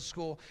Service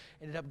School,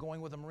 ended up going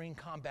with a Marine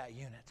Combat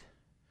Unit.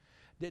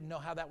 Didn't know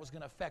how that was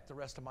going to affect the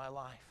rest of my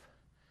life.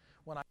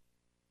 When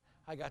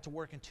I got to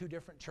work in 2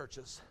 different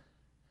churches.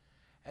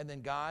 And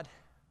then God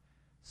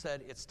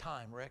said, it's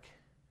time, Rick,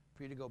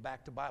 for you to go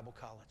back to Bible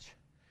college.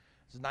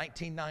 It was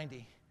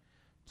 1990.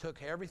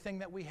 Took everything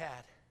that we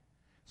had,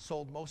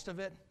 sold most of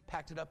it,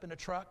 packed it up in a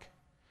truck,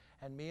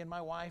 and me and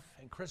my wife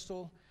and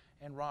Crystal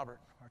and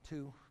Robert, our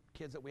 2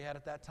 kids that we had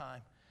at that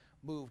time,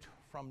 moved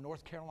from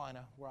North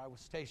Carolina, where I was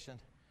stationed,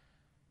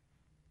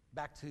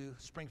 back to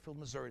Springfield,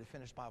 Missouri to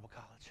finish Bible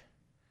college.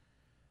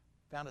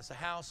 Found us a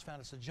house, found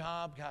us a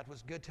job. God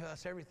was good to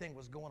us. Everything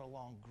was going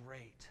along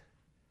great.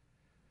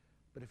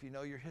 But if you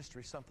know your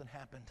history, something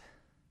happened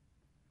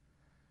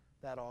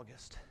that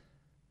August.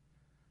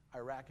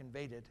 Iraq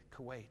invaded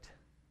Kuwait.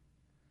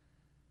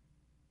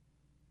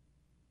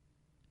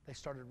 They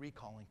started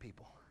recalling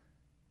people.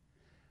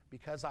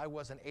 Because I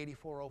was an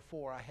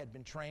 8404, I had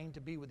been trained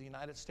to be with the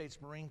United States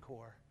Marine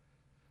Corps.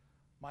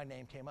 My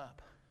name came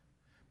up.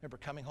 Remember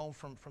coming home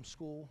from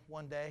school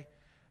one day.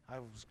 I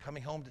was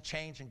coming home to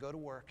change and go to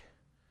work.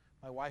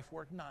 My wife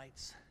worked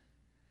nights.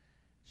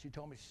 She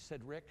told me, she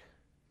said, Rick,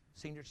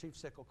 Senior Chief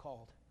Sickle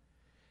called.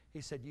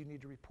 He said, you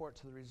need to report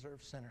to the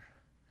Reserve Center.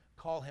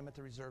 Call him at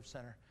the Reserve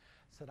Center.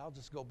 I said, I'll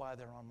just go by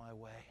there on my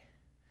way.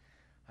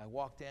 I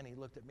walked in, he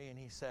looked at me and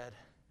he said,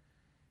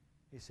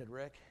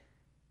 Rick,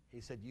 he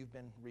said, you've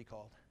been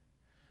recalled.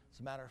 As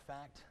a matter of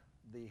fact,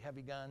 the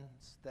heavy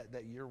guns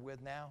that you're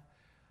with now,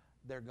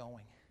 they're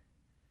going.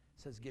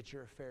 He says, get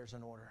your affairs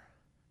in order.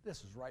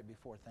 This was right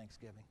before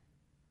Thanksgiving.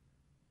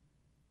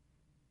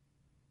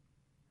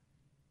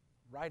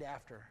 Right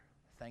after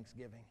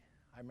Thanksgiving,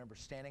 I remember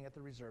standing at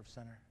the Reserve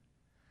Center,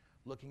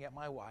 looking at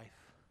my wife,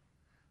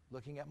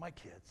 looking at my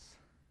kids,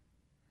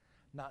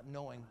 not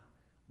knowing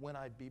when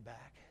I'd be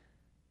back.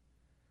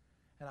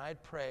 And I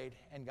had prayed,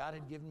 and God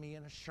had given me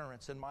an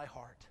assurance in my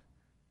heart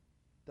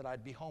that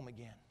I'd be home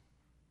again.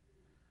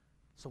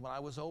 So when I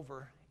was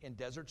over in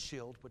Desert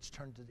Shield, which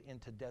turned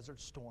into Desert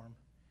Storm,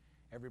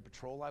 every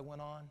patrol I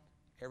went on,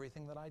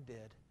 everything that I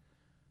did,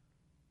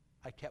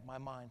 I kept my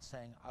mind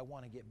saying, I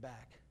want to get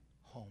back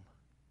home.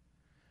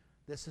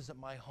 This isn't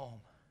my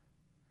home.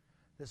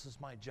 This is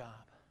my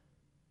job.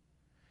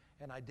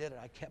 And I did it.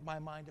 I kept my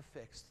mind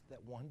affixed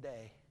that one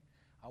day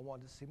I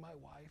wanted to see my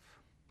wife.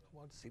 I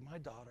wanted to see my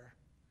daughter.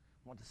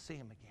 I wanted to see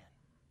him again.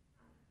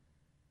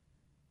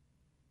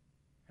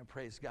 And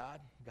praise God,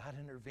 God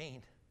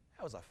intervened.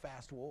 That was a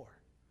fast war.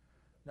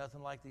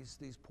 Nothing like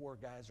these poor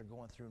guys are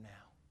going through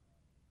now.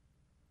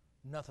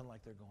 Nothing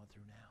like they're going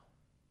through now.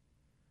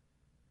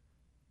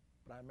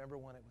 But I remember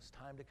when it was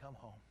time to come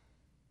home.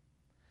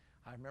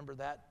 I remember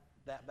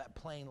that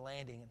plane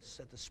landing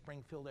at the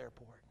Springfield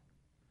airport.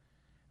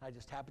 I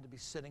just happened to be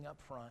sitting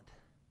up front.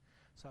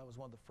 So I was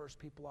one of the first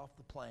people off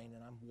the plane,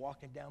 and I'm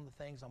walking down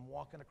the things. I'm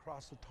walking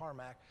across the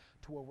tarmac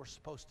to where we're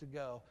supposed to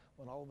go,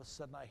 when all of a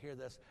sudden I hear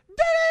this,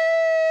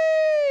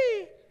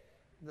 Daddy!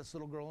 This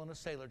little girl in a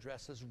sailor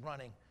dress is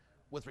running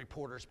with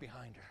reporters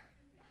behind her.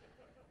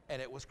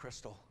 And it was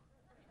Crystal.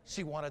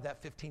 She wanted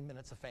that 15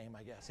 minutes of fame,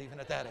 I guess, even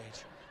at that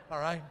age. All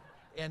right?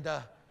 And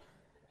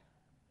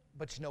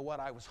but you know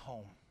what? I was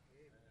home.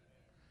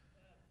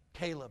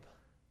 Caleb,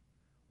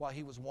 while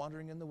he was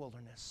wandering in the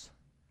wilderness,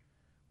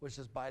 was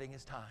just biding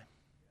his time.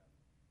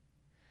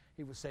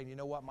 He was saying, you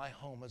know what? My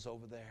home is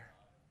over there.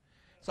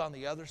 It's on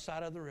the other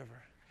side of the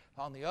river,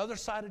 on the other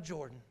side of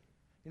Jordan.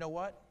 You know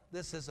what?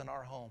 This isn't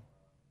our home.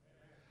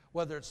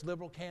 Whether it's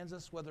Liberal,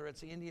 Kansas, whether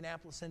it's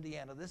Indianapolis,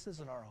 Indiana, this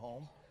isn't our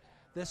home.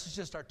 This is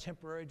just our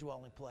temporary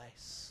dwelling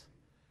place.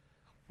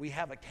 We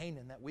have a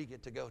Canaan that we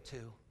get to go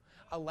to,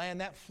 a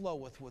land that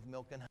floweth with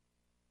milk and honey.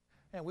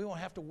 And we won't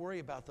have to worry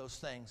about those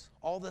things.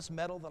 All this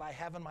metal that I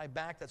have in my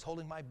back that's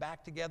holding my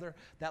back together,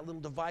 that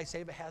little device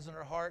Ava has in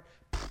her heart,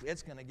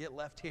 it's going to get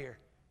left here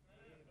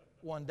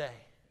one day.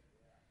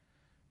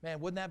 Man,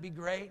 wouldn't that be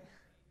great?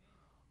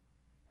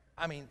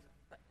 I mean,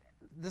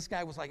 this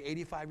guy was like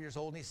 85 years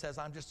old, and he says,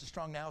 I'm just as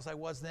strong now as I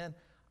was then.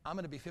 I'm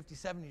going to be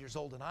 57 years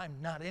old, and I'm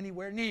not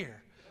anywhere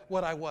near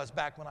what I was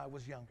back when I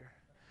was younger.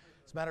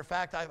 As a matter of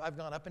fact, I've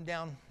gone up and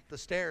down the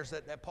stairs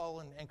at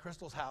Paul and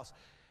Crystal's house,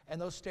 and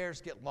those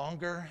stairs get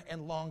longer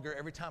and longer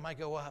every time I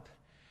go up.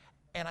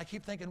 And I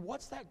keep thinking,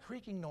 what's that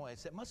creaking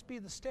noise? It must be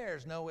the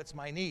stairs. No, it's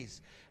my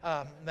knees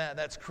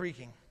that's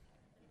creaking.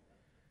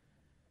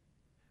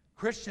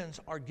 Christians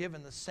are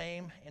given the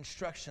same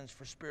instructions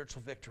for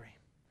spiritual victory.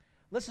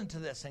 Listen to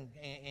this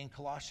in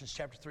Colossians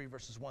chapter 3,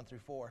 verses 1 through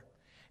 4.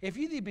 If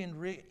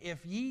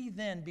ye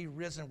then be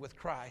risen with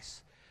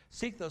Christ,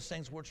 seek those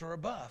things which are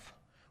above,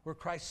 where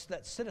Christ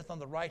that sitteth on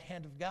the right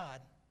hand of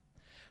God.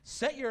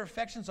 Set your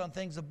affections on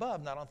things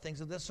above, not on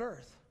things of this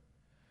earth.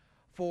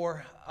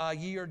 For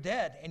ye are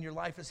dead, and your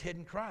life is hid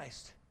in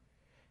Christ.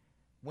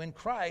 When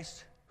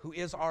Christ, who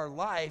is our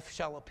life,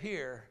 shall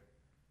appear,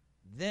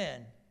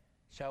 then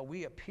shall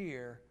we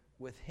appear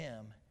with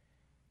him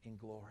in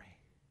glory.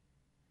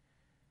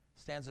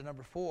 Stanza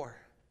number 4.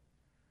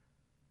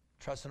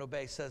 Trust and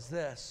obey says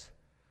this,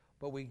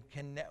 but we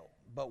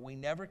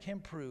never can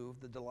prove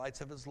the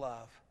delights of his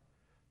love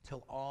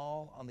till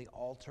all on the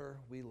altar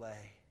we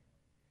lay.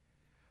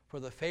 For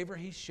the favor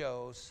he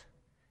shows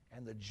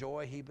and the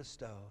joy he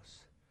bestows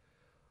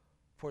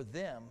for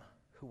them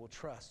who will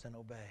trust and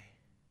obey.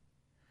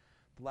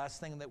 The last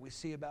thing that we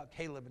see about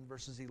Caleb in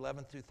verses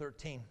 11 through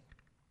 13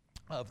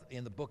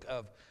 in the book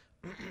of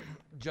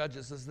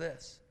Judges is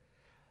this,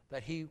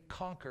 that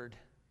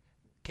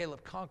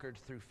Caleb conquered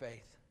through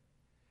faith.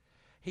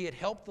 He had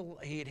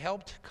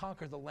helped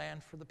conquer the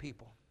land for the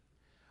people.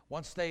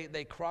 Once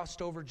they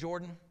crossed over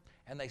Jordan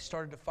and they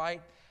started to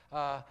fight,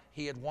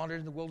 he had wandered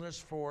in the wilderness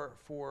for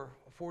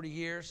 40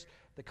 years.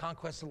 The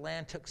conquest of the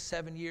land took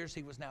 7 years.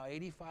 He was now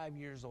 85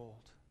 years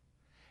old,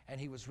 and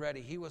he was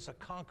ready. He was a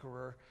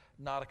conqueror,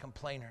 not a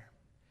complainer.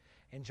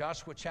 In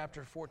Joshua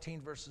chapter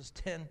 14, verses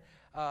 10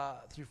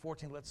 through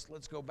 14,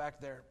 let's go back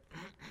there.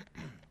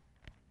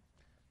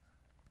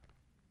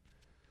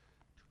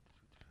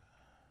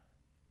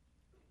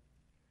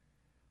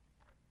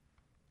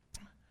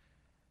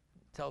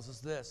 Tells us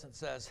this. It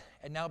says,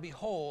 and now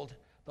behold,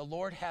 the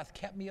Lord hath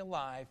kept me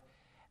alive,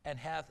 and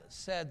hath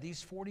said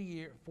these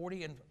 40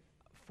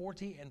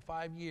 and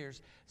 5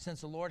 years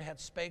since the Lord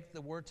hath spake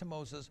the word to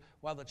Moses,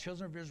 while the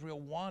children of Israel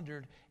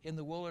wandered in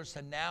the wilderness,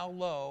 and now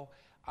lo,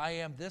 I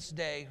am this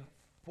day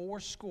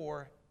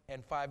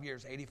 85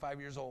 years, 85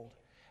 years old.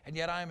 And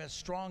yet I am as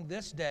strong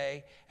this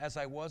day as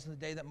I was in the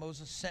day that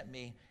Moses sent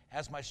me.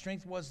 As my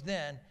strength was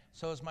then,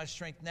 so is my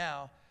strength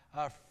now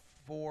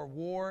for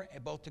war,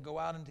 and both to go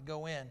out and to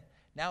go in.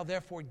 Now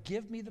therefore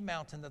give me the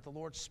mountain that the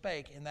Lord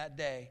spake in that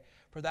day.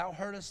 For thou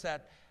heardest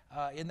that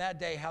in that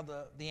day how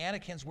the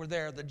Anakims were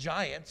there, the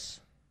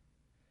giants,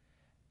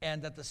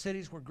 and that the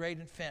cities were great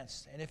and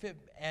fenced. And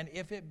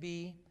if it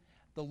be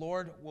the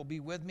Lord will be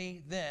with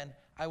me, then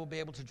I will be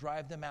able to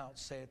drive them out,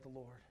 saith the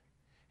Lord.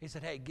 He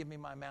said, hey, give me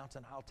my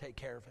mountain. I'll take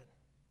care of it.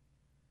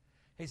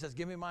 He says,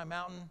 give me my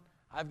mountain.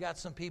 I've got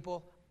some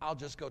people. I'll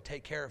just go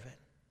take care of it.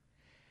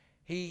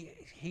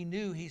 He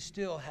knew he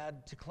still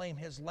had to claim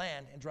his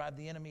land and drive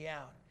the enemy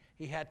out.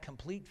 He had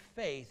complete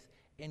faith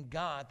in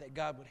God that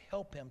God would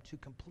help him to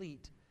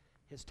complete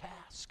his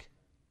task.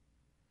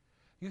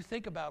 You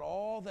think about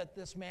all that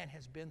this man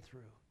has been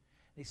through.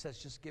 He says,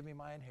 just give me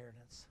my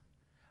inheritance.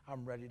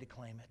 I'm ready to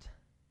claim it.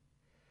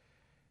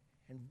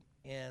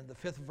 And the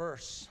 5th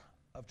verse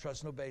of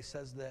Trust and Obey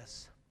says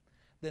this,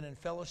 then in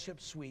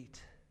fellowship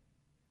sweet,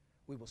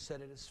 we will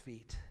sit at his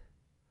feet,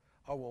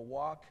 or will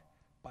walk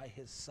by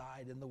his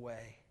side in the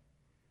way.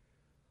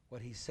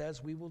 What he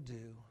says we will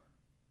do,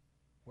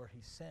 where he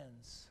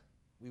sends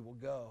we will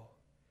go.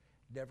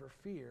 Never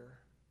fear,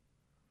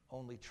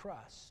 only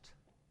trust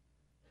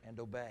and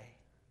obey.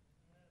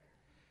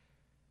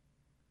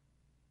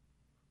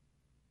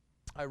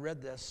 I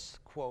read this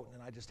quote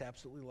and I just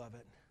absolutely love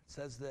it. It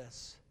says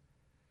this,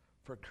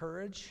 for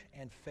courage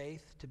and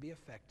faith to be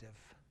effective,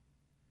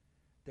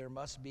 they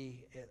must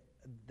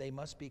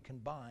be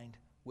combined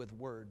with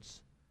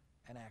words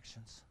and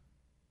actions.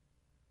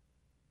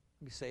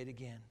 Let me say it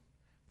again.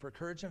 For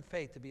courage and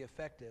faith to be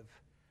effective,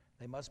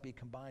 they must be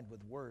combined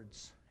with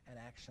words and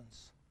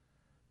actions.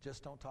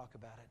 Just don't talk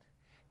about it.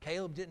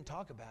 Caleb didn't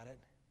talk about it.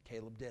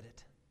 Caleb did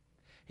it.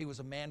 He was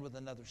a man with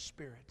another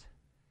spirit.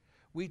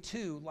 We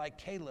too, like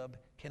Caleb,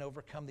 can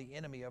overcome the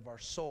enemy of our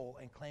soul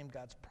and claim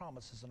God's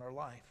promises in our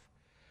life.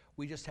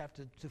 We just have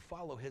to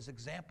follow his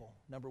example.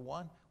 Number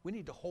one, we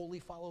need to wholly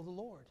follow the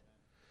Lord.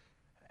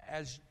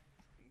 As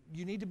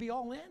you need to be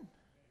all in.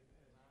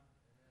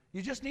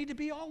 You just need to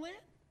be all in.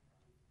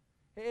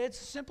 It's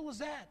as simple as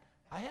that.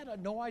 I had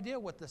no idea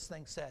what this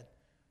thing said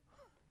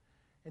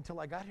until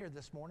I got here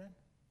this morning.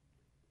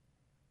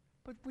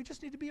 But we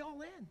just need to be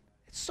all in.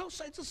 It's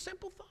a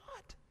simple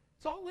thought.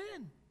 It's all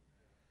in.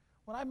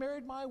 When I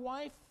married my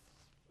wife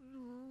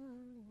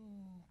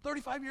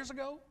 35 years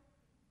ago,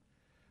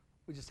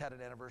 we just had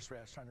an anniversary.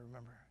 I was trying to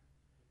remember.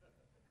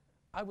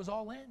 I was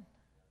all in.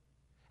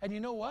 And you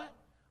know what?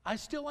 I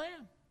still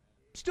am.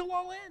 Still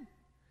all in.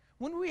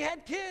 When we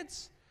had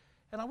kids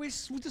and we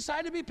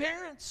decided to be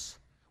parents,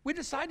 we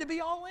decided to be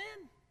all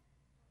in.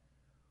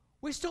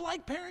 We still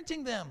like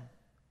parenting them.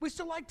 We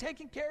still like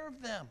taking care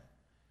of them.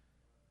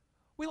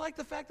 We like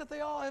the fact that they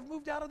all have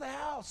moved out of the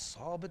house,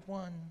 all but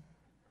one.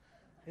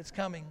 It's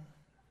coming.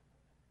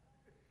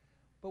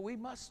 But we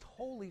must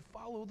wholly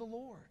follow the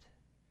Lord.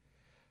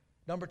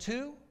 Number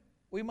two,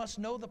 we must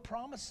know the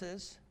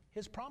promises,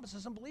 his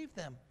promises, and believe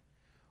them.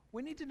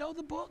 We need to know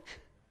the book.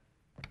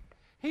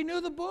 He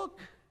knew the book.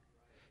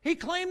 He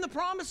claimed the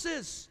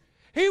promises.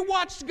 He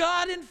watched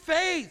God in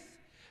faith.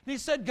 And he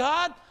said,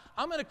 God,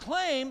 I'm going to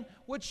claim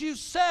what you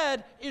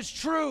said is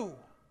true.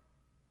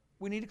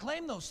 We need to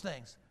claim those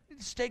things. We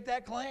need to stake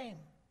that claim.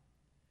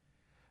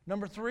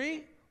 Number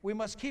three, we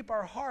must keep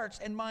our hearts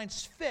and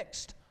minds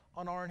fixed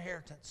on our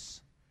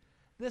inheritance.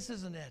 This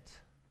isn't it.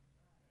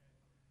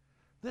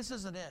 This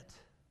isn't it.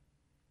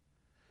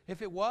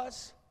 If it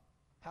was,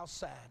 how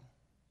sad.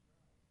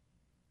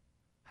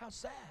 How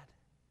sad.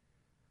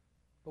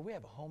 But we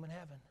have a home in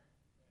heaven.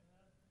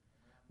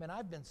 Man,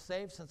 I've been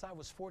saved since I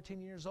was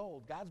 14 years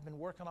old. God's been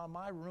working on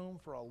my room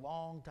for a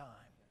long time.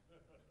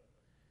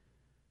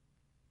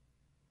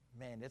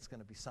 Man, it's going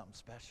to be something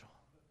special.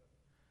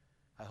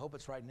 I hope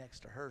it's right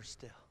next to hers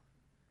still.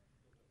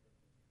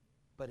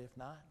 But if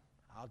not,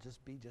 I'll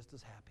just be just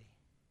as happy.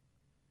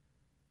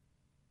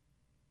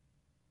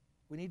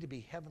 We need to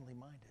be heavenly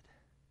minded,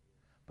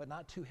 but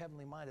not too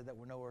heavenly minded that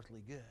we're no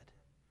earthly good.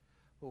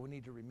 But we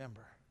need to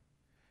remember.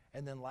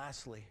 And then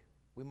lastly,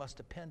 we must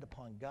depend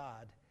upon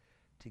God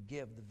to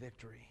give the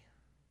victory.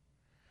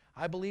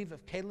 I believe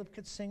if Caleb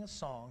could sing a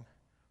song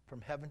from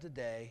heaven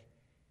today,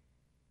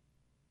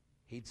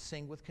 he'd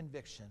sing with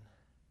conviction.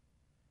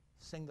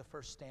 Sing the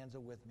first stanza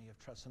with me of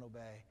Trust and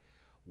Obey.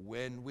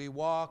 When we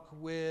walk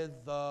with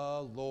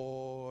the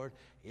Lord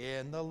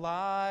in the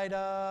light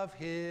of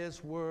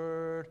his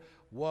word,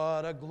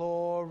 what a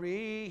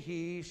glory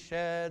he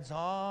sheds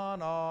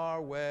on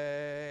our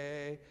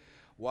way.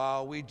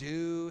 While we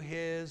do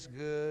his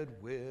good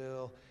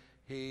will,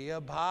 he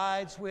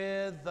abides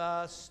with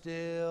us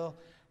still,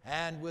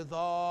 and with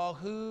all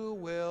who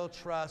will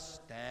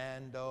trust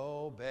and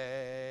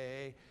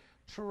obey.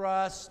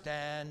 Trust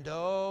and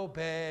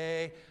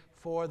obey,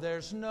 for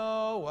there's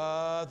no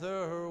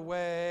other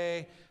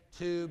way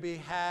to be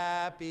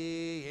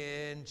happy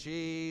in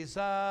Jesus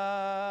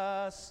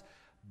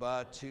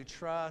but to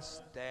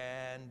trust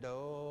and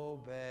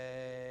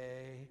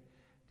obey.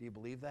 Do you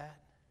believe that?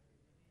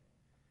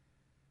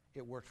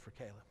 It worked for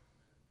Caleb.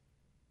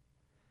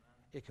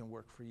 It can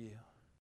work for you.